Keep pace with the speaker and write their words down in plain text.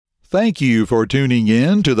Thank you for tuning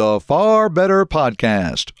in to the Far Better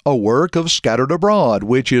Podcast, a work of Scattered Abroad,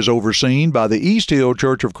 which is overseen by the East Hill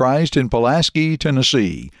Church of Christ in Pulaski,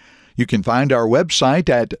 Tennessee. You can find our website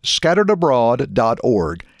at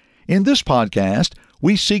scatteredabroad.org. In this podcast,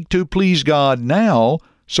 we seek to please God now,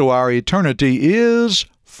 so our eternity is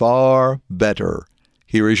far better.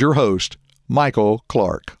 Here is your host, Michael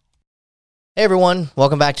Clark. Hey everyone,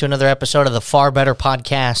 welcome back to another episode of the Far Better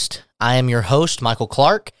Podcast. I am your host, Michael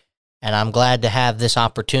Clark, and I'm glad to have this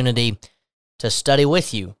opportunity to study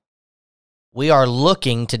with you. We are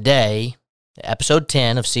looking today, episode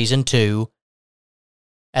 10 of season 2,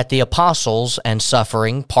 at the apostles and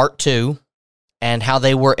suffering, part 2, and how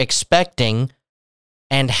they were expecting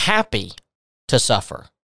and happy to suffer.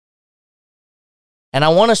 And I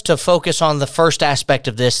want us to focus on the first aspect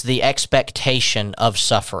of this, the expectation of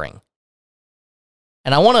suffering.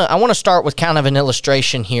 And I want to start with kind of an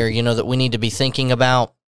illustration here, that we need to be thinking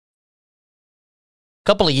about. A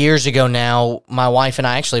couple of years ago now, my wife and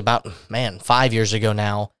I, actually about, 5 years ago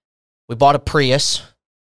now, we bought a Prius,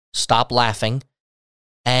 stop laughing,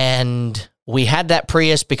 and we had that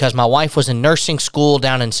Prius because my wife was in nursing school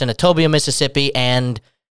down in Senatobia, Mississippi, and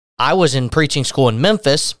I was in preaching school in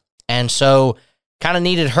Memphis, and so kind of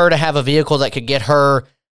needed her to have a vehicle that could get her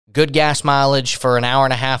good gas mileage for an hour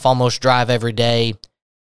and a half almost drive every day.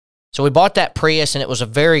 So we bought that Prius, and it was a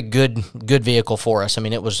very good vehicle for us. I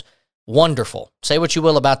mean, it was wonderful. Say what you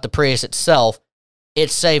will about the Prius itself, it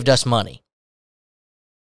saved us money.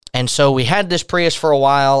 And so we had this Prius for a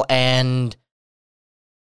while, and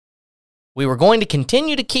we were going to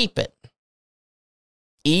continue to keep it.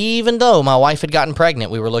 Even though my wife had gotten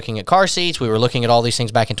pregnant, we were looking at car seats, we were looking at all these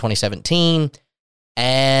things back in 2017,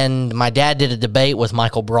 and my dad did a debate with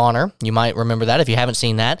Michael Bronner. You might remember that if you haven't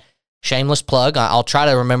seen that. Shameless plug. I'll try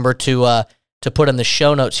to remember to put in the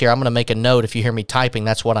show notes here. I'm going to make a note. If you hear me typing,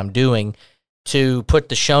 that's what I'm doing, to put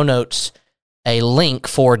the show notes a link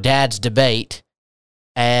for Dad's debate.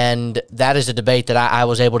 And that is a debate that I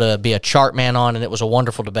was able to be a chart man on, and it was a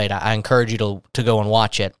wonderful debate. I encourage you to go and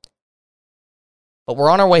watch it. But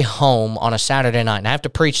we're on our way home on a Saturday night, and I have to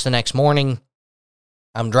preach the next morning.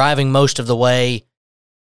 I'm driving most of the way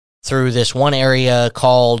through this one area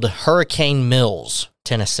called Hurricane Mills,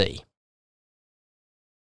 Tennessee.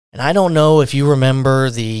 And I don't know if you remember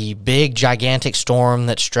the big, gigantic storm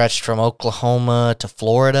that stretched from Oklahoma to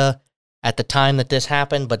Florida at the time that this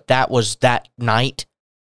happened, but that was that night.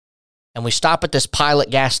 And we stop at this Pilot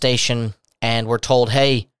gas station, and we're told,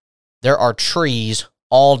 hey, there are trees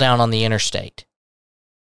all down on the interstate.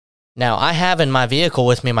 Now, I have in my vehicle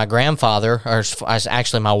with me my grandfather, or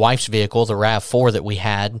actually my wife's vehicle, the RAV4 that we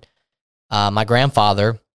had, my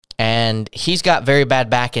grandfather, and he's got very bad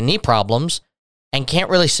back and knee problems and can't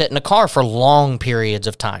really sit in a car for long periods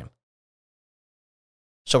of time.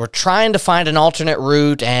 So we're trying to find an alternate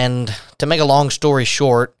route, and to make a long story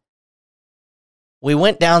short, we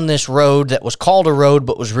went down this road that was called a road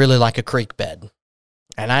but was really like a creek bed.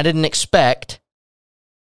 And I didn't expect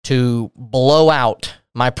to blow out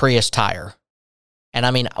my Prius tire. And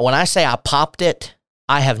I mean, when I say I popped it,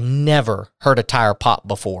 I have never heard a tire pop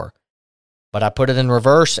before. But I put it in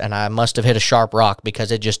reverse, and I must have hit a sharp rock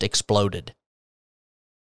because it just exploded.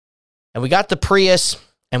 And we got the Prius,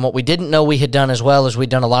 and what we didn't know we had done as well is we'd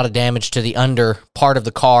done a lot of damage to the under part of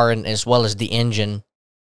the car and as well as the engine.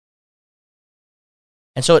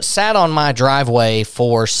 And so it sat on my driveway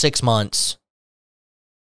for 6 months,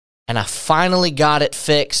 and I finally got it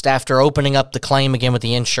fixed after opening up the claim again with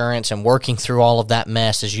the insurance and working through all of that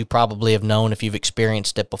mess, as you probably have known if you've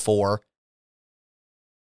experienced it before.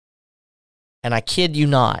 And I kid you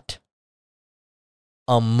not,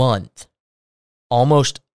 almost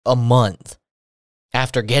a month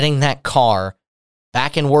after getting that car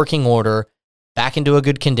back in working order, back into a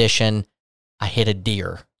good condition, I hit a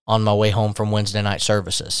deer on my way home from Wednesday night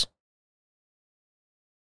services.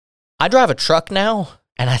 I drive a truck now,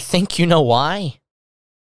 and I think you know why.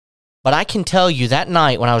 But I can tell you that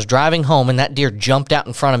night when I was driving home and that deer jumped out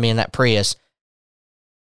in front of me in that Prius,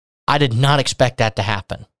 I did not expect that to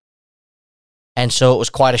happen. And so it was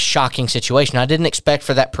quite a shocking situation. I didn't expect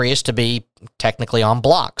for that Prius to be technically on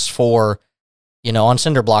blocks on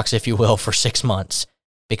cinder blocks, if you will, for 6 months,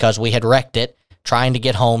 because we had wrecked it trying to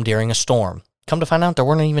get home during a storm. Come to find out, there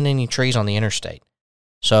weren't even any trees on the interstate.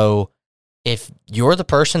 So if you're the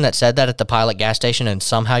person that said that at the Pilot gas station and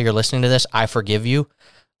somehow you're listening to this, I forgive you.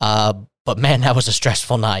 But man, that was a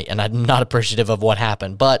stressful night, and I'm not appreciative of what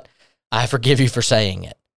happened, but I forgive you for saying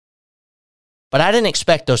it. But I didn't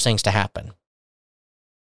expect those things to happen.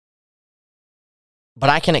 But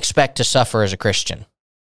I can expect to suffer as a Christian.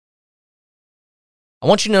 I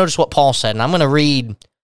want you to notice what Paul said, and I'm going to read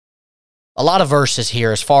a lot of verses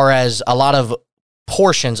here as far as a lot of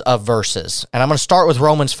portions of verses. And I'm going to start with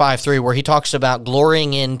Romans 5:3, where he talks about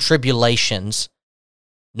glorying in tribulations,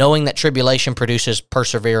 knowing that tribulation produces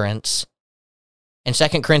perseverance. In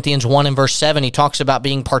 2 Corinthians 1 and verse 7, he talks about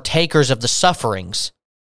being partakers of the sufferings.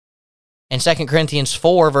 In 2 Corinthians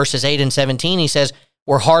 4, verses 8 and 17, he says,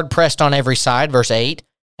 we're hard-pressed on every side, verse 8,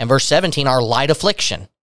 and verse 17, our light affliction.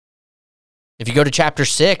 If you go to chapter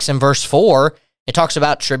 6 and verse 4, it talks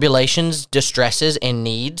about tribulations, distresses, and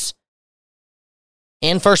needs.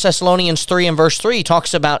 In 1 Thessalonians 3 and verse 3, he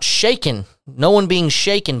talks about shaken, no one being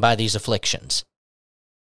shaken by these afflictions.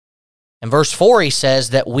 In verse 4, he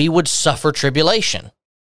says that we would suffer tribulation.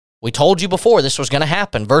 We told you before this was going to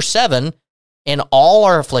happen. Verse 7, in all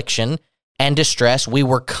our affliction and distress, we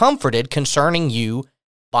were comforted concerning you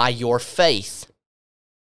by your faith.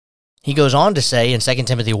 He goes on to say in 2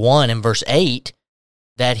 Timothy 1 and verse 8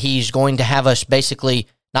 that he's going to have us basically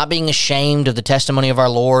not being ashamed of the testimony of our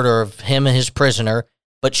Lord or of him and his prisoner,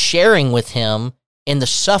 but sharing with him in the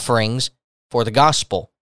sufferings for the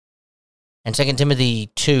gospel. And 2 Timothy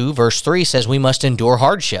 2 verse 3 says we must endure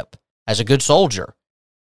hardship as a good soldier.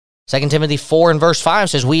 2 Timothy 4 and verse 5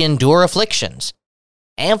 says we endure afflictions.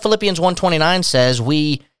 And Philippians 1:29 says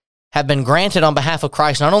we have been granted on behalf of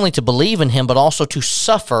Christ not only to believe in him, but also to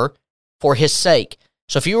suffer for his sake.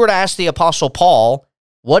 So if you were to ask the Apostle Paul,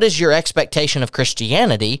 what is your expectation of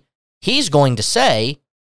Christianity? He's going to say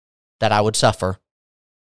that I would suffer.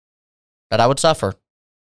 That I would suffer.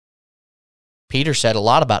 Peter said a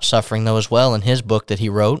lot about suffering, though, as well in his book that he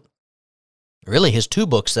wrote. Really, his 2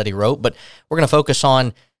 books that he wrote, but we're going to focus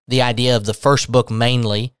on the idea of the first book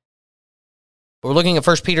mainly. We're looking at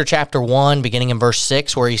 1 Peter chapter 1, beginning in verse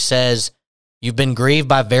 6, where he says, you've been grieved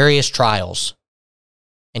by various trials.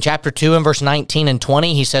 In chapter 2 and verse 19 and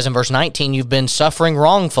 20, he says in verse 19, you've been suffering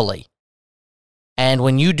wrongfully. And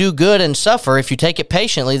when you do good and suffer, if you take it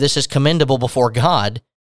patiently, this is commendable before God.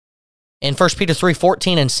 In 1 Peter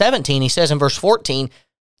 3:14 and 17, he says in verse 14,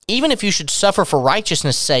 even if you should suffer for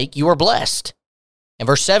righteousness' sake, you are blessed. In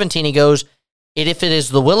verse 17, he goes, if it is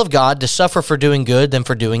the will of God to suffer for doing good than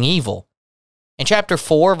for doing evil. In chapter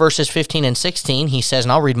 4, verses 15 and 16, he says,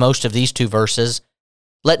 and I'll read most of these 2 verses,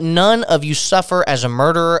 let none of you suffer as a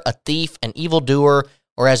murderer, a thief, an evildoer,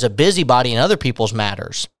 or as a busybody in other people's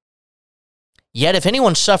matters. Yet if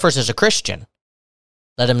anyone suffers as a Christian,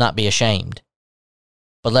 let him not be ashamed,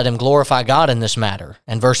 but let him glorify God in this matter.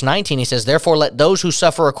 And verse 19, he says, therefore let those who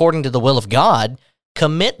suffer according to the will of God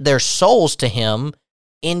commit their souls to him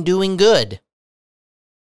in doing good.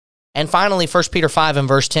 And finally, 1 Peter 5 and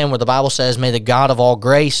verse 10, where the Bible says, may the God of all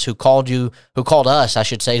grace who called us, I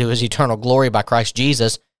should say, to his eternal glory by Christ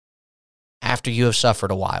Jesus, after you have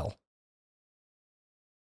suffered a while.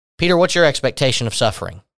 Peter, what's your expectation of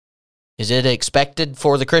suffering? Is it expected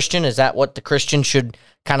for the Christian? Is that what the Christian should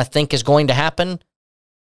kind of think is going to happen?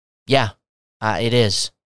 Yeah, it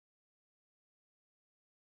is.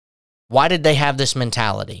 Why did they have this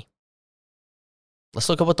mentality? Let's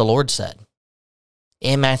look at what the Lord said.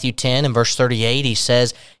 In Matthew 10 and verse 38, he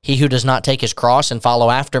says, he who does not take his cross and follow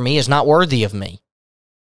after me is not worthy of me.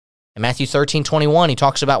 In Matthew 13:21, he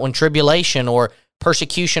talks about when tribulation or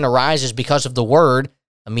persecution arises because of the word,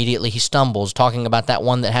 immediately he stumbles, talking about that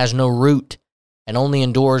one that has no root and only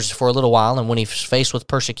endures for a little while, and when he's faced with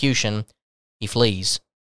persecution, he flees.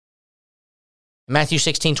 In Matthew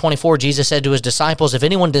 16:24, Jesus said to his disciples, if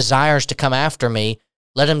anyone desires to come after me,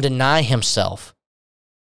 let him deny himself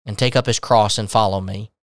and take up his cross and follow me.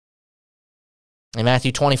 In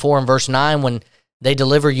Matthew 24 and verse 9, when they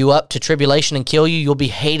deliver you up to tribulation and kill you, you'll be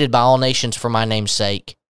hated by all nations for my name's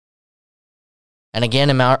sake. And again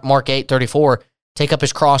in Mark 8:34, take up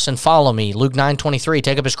his cross and follow me. Luke 9:23,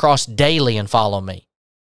 take up his cross daily and follow me.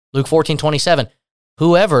 Luke 14:27,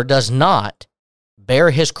 whoever does not bear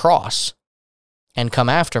his cross and come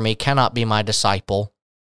after me cannot be my disciple.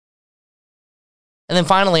 And then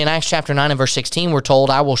finally, in Acts chapter 9 and verse 16, we're told,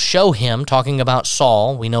 I will show him, talking about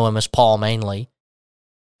Saul, we know him as Paul mainly,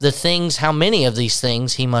 the things, how many of these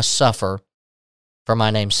things he must suffer for my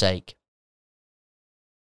name's sake.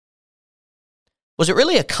 Was it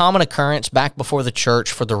really a common occurrence back before the church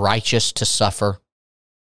for the righteous to suffer?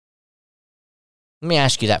 Let me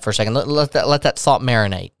ask you that for a second. Let that thought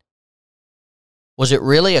marinate. Was it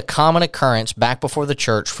really a common occurrence back before the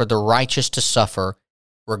church for the righteous to suffer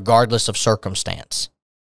regardless of circumstance?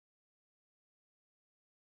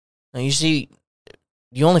 Now, you see,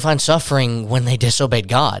 you only find suffering when they disobeyed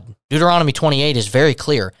God. Deuteronomy 28 is very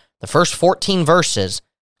clear. The first 14 verses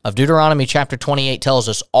of Deuteronomy chapter 28 tells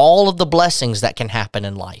us all of the blessings that can happen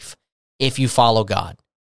in life if you follow God.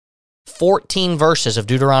 14 verses of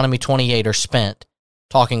Deuteronomy 28 are spent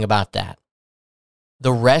talking about that.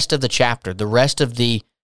 the rest of the chapter, the rest of the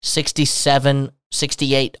 67,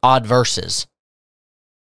 68 odd verses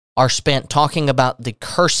are spent talking about the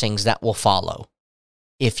cursings that will follow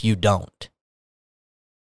if you don't.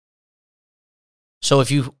 So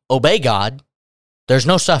if you obey God, there's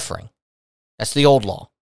no suffering. That's the old law.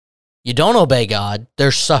 You don't obey God,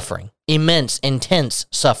 there's suffering. Immense, intense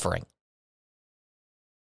suffering.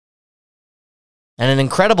 And an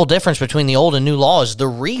incredible difference between the old and new law is the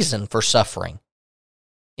reason for suffering.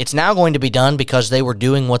 It's now going to be done because they were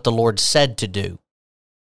doing what the Lord said to do.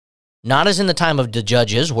 Not as in the time of the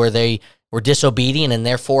judges, where they were disobedient and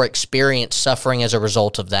therefore experienced suffering as a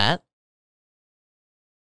result of that.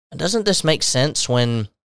 And doesn't this make sense when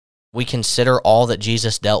we consider all that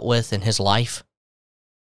Jesus dealt with in his life?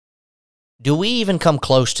 Do we even come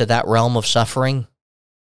close to that realm of suffering?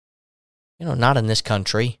 Not in this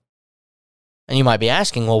country. And you might be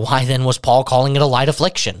asking, well, why then was Paul calling it a light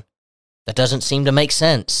affliction? That doesn't seem to make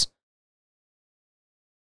sense.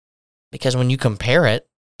 Because when you compare it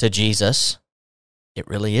to Jesus, it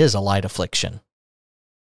really is a light affliction.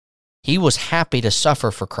 He was happy to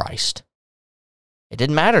suffer for Christ. It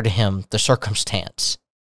didn't matter to him, the circumstance.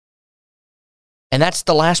 And that's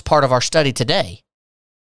the last part of our study today.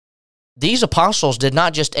 These apostles did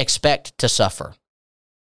not just expect to suffer.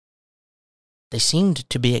 They seemed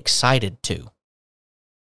to be excited to.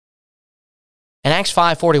 In Acts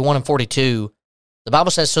 5:41 and 42, the Bible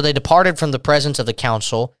says, "So they departed from the presence of the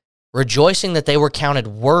council, rejoicing that they were counted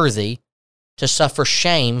worthy to suffer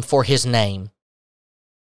shame for his name.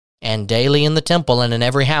 And daily in the temple and in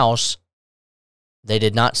every house, they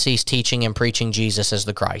did not cease teaching and preaching Jesus as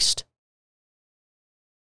the Christ."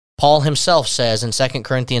 Paul himself says in 2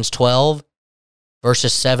 Corinthians 12,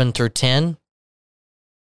 verses 7 through 10,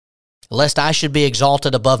 "Lest I should be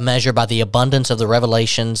exalted above measure by the abundance of the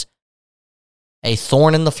revelations, a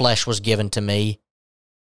thorn in the flesh was given to me,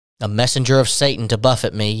 a messenger of Satan to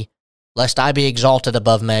buffet me, lest I be exalted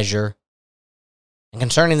above measure. And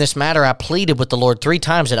concerning this matter, I pleaded with the Lord 3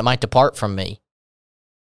 times that it might depart from me.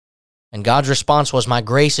 And God's response was, my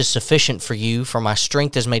grace is sufficient for you, for my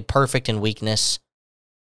strength is made perfect in weakness.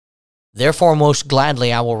 Therefore, most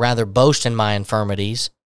gladly, I will rather boast in my infirmities,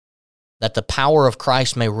 that the power of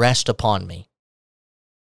Christ may rest upon me."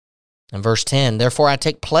 In verse 10, "Therefore I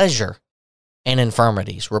take pleasure in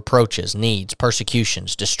infirmities, reproaches, needs,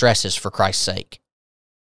 persecutions, distresses for Christ's sake.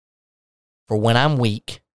 For when I'm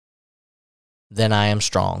weak, then I am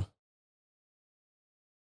strong."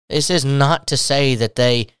 This is not to say that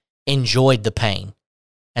they enjoyed the pain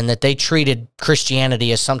and that they treated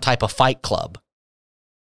Christianity as some type of fight club,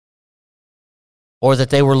 or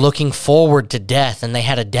that they were looking forward to death and they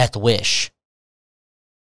had a death wish.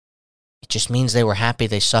 It just means they were happy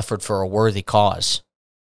they suffered for a worthy cause.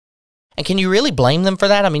 And can you really blame them for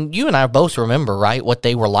that? I mean, you and I both remember, right, what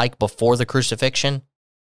they were like before the crucifixion?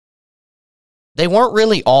 They weren't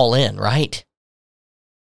really all in, right?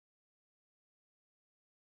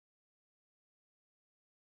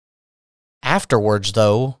 Afterwards,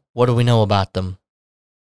 though, what do we know about them?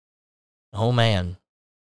 Oh, man.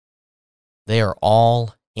 They are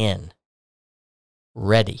all in.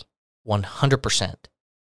 Ready. 100%.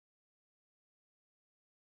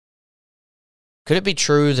 Could it be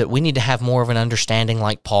true that we need to have more of an understanding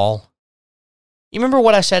like Paul? You remember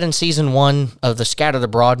what I said in season 1 of the Scattered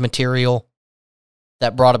Abroad material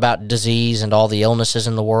that brought about disease and all the illnesses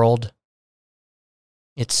in the world?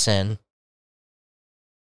 It's sin.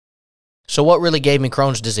 So what really gave me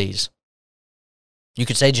Crohn's disease? You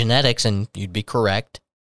could say genetics and you'd be correct.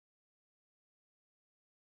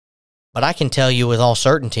 But I can tell you with all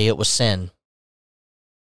certainty it was sin.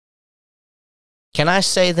 Can I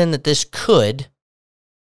say then that this could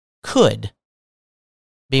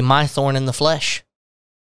be my thorn in the flesh?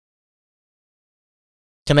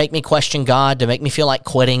 To make me question God, to make me feel like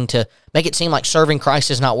quitting, to make it seem like serving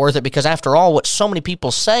Christ is not worth it, because after all, what so many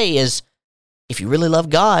people say is, if you really love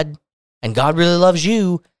God, and God really loves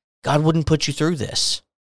you, God wouldn't put you through this.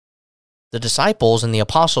 The disciples and the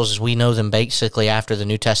apostles, as we know them basically after the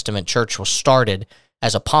New Testament church was started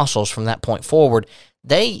as apostles from that point forward,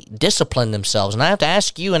 they disciplined themselves. And I have to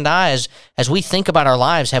ask you and I, as we think about our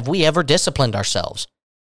lives, have we ever disciplined ourselves?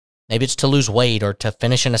 Maybe it's to lose weight or to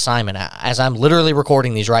finish an assignment. As I'm literally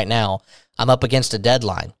recording these right now, I'm up against a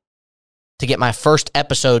deadline to get my first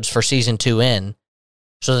episodes for season 2 in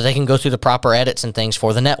so that they can go through the proper edits and things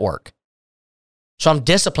for the network. So I'm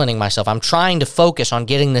disciplining myself. I'm trying to focus on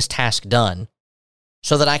getting this task done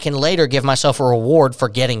so that I can later give myself a reward for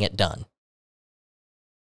getting it done.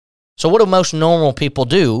 So what do most normal people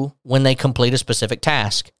do when they complete a specific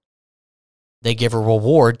task? They give a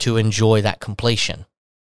reward to enjoy that completion.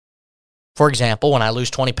 For example, when I lose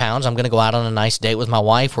 20 pounds, I'm going to go out on a nice date with my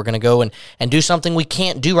wife. We're going to go and do something we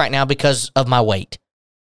can't do right now because of my weight.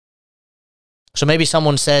 So maybe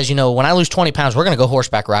someone says, when I lose 20 pounds, we're going to go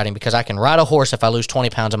horseback riding because I can ride a horse if I lose 20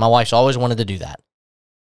 pounds, and my wife's always wanted to do that.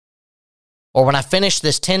 Or when I finish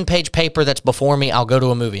this 10-page paper that's before me, I'll go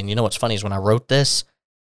to a movie. And you know what's funny is when I wrote this,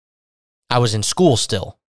 I was in school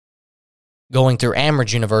still, going through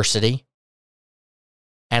Amherst University,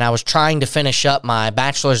 and I was trying to finish up my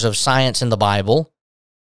Bachelor's of Science in the Bible,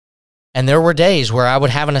 and there were days where I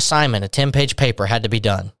would have an assignment, a 10-page paper had to be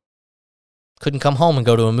done. Couldn't come home and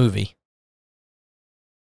go to a movie.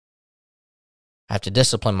 I have to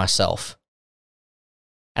discipline myself.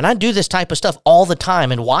 And I do this type of stuff all the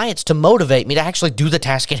time, and why? It's to motivate me to actually do the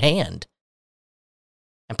task at hand.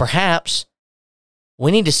 And perhaps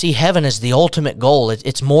we need to see heaven as the ultimate goal.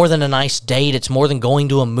 It's more than a nice date. It's more than going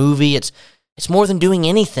to a movie. It's more than doing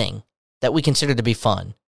anything that we consider to be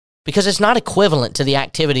fun, because it's not equivalent to the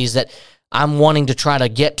activities that I'm wanting to try to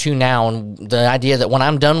get to now. And the idea that when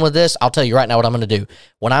I'm done with this, I'll tell you right now what I'm going to do.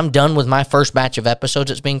 When I'm done with my first batch of episodes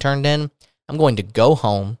that's being turned in, I'm going to go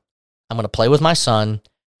home, I'm going to play with my son,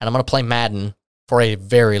 and I'm going to play Madden for a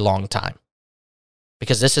very long time,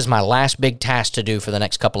 because this is my last big task to do for the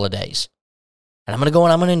next couple of days. And I'm going to go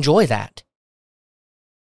and I'm going to enjoy that.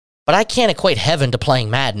 But I can't equate heaven to playing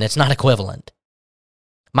Madden. It's not equivalent.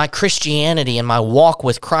 My Christianity and my walk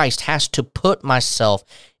with Christ has to put myself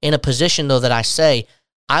in a position, though, that I say,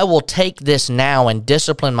 I will take this now and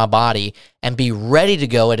discipline my body and be ready to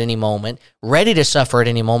go at any moment, ready to suffer at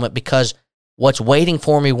any moment, because what's waiting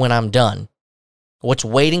for me when I'm done, what's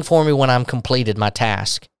waiting for me when I'm completed my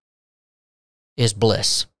task, is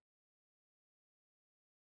bliss.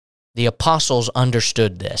 The apostles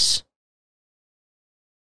understood this.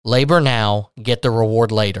 Labor now, get the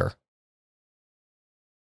reward later.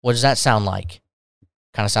 What does that sound like?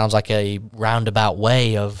 Kind of sounds like a roundabout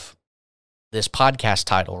way of this podcast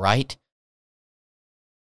title, right?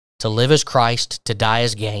 To live as Christ, to die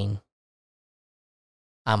as gain.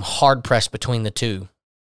 I'm hard-pressed between the two.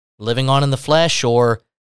 Living on in the flesh or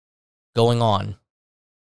going on.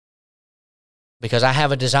 Because I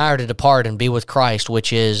have a desire to depart and be with Christ,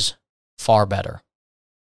 which is far better.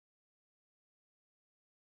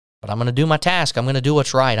 But I'm going to do my task. I'm going to do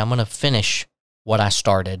what's right. I'm going to finish what I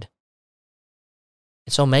started.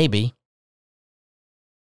 And so maybe,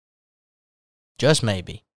 just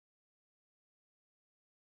maybe,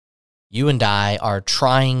 you and I are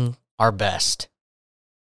trying our best.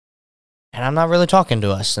 And I'm not really talking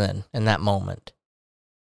to us then in that moment.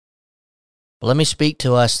 But let me speak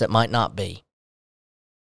to us that might not be.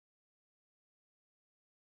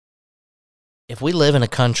 If we live in a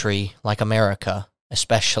country like America,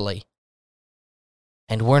 especially,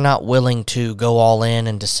 and we're not willing to go all in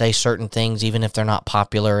and to say certain things even if they're not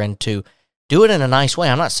popular, and to do it in a nice way.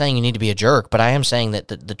 I'm not saying you need to be a jerk, but I am saying that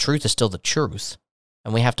the truth is still the truth,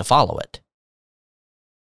 and we have to follow it.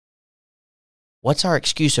 What's our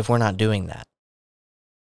excuse if we're not doing that?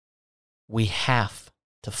 We have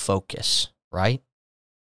to focus, right?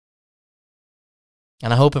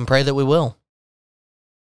 And I hope and pray that we will.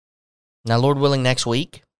 Now, Lord willing, next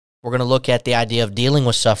week, we're going to look at the idea of dealing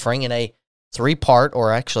with suffering in a 3-part,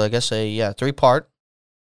 or actually, I guess a 3-part,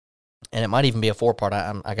 and it might even be a 4-part.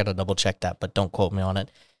 I got to double check that, but don't quote me on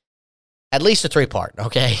it. At least a 3-part,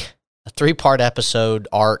 okay? A 3-part episode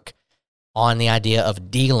arc on the idea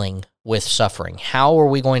of dealing with suffering. How are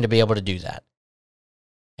we going to be able to do that?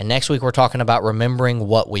 And next week, we're talking about remembering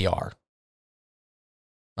what we are.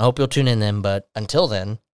 I hope you'll tune in then, but until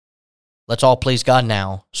then, let's all please God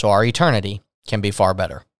now so our eternity can be far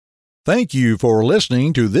better. Thank you for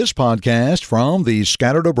listening to this podcast from the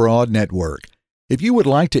Scattered Abroad Network. If you would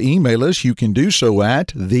like to email us, you can do so at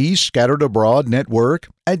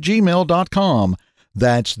thescatteredabroadnetwork@gmail.com.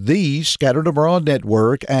 That's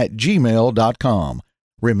thescatteredabroadnetwork@gmail.com.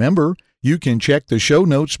 Remember, you can check the show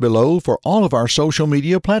notes below for all of our social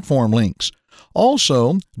media platform links.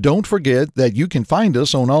 Also, don't forget that you can find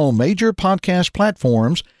us on all major podcast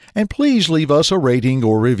platforms, and please leave us a rating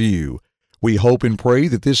or review. We hope and pray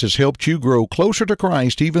that this has helped you grow closer to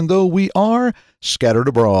Christ, even though we are scattered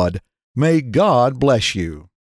abroad. May God bless you.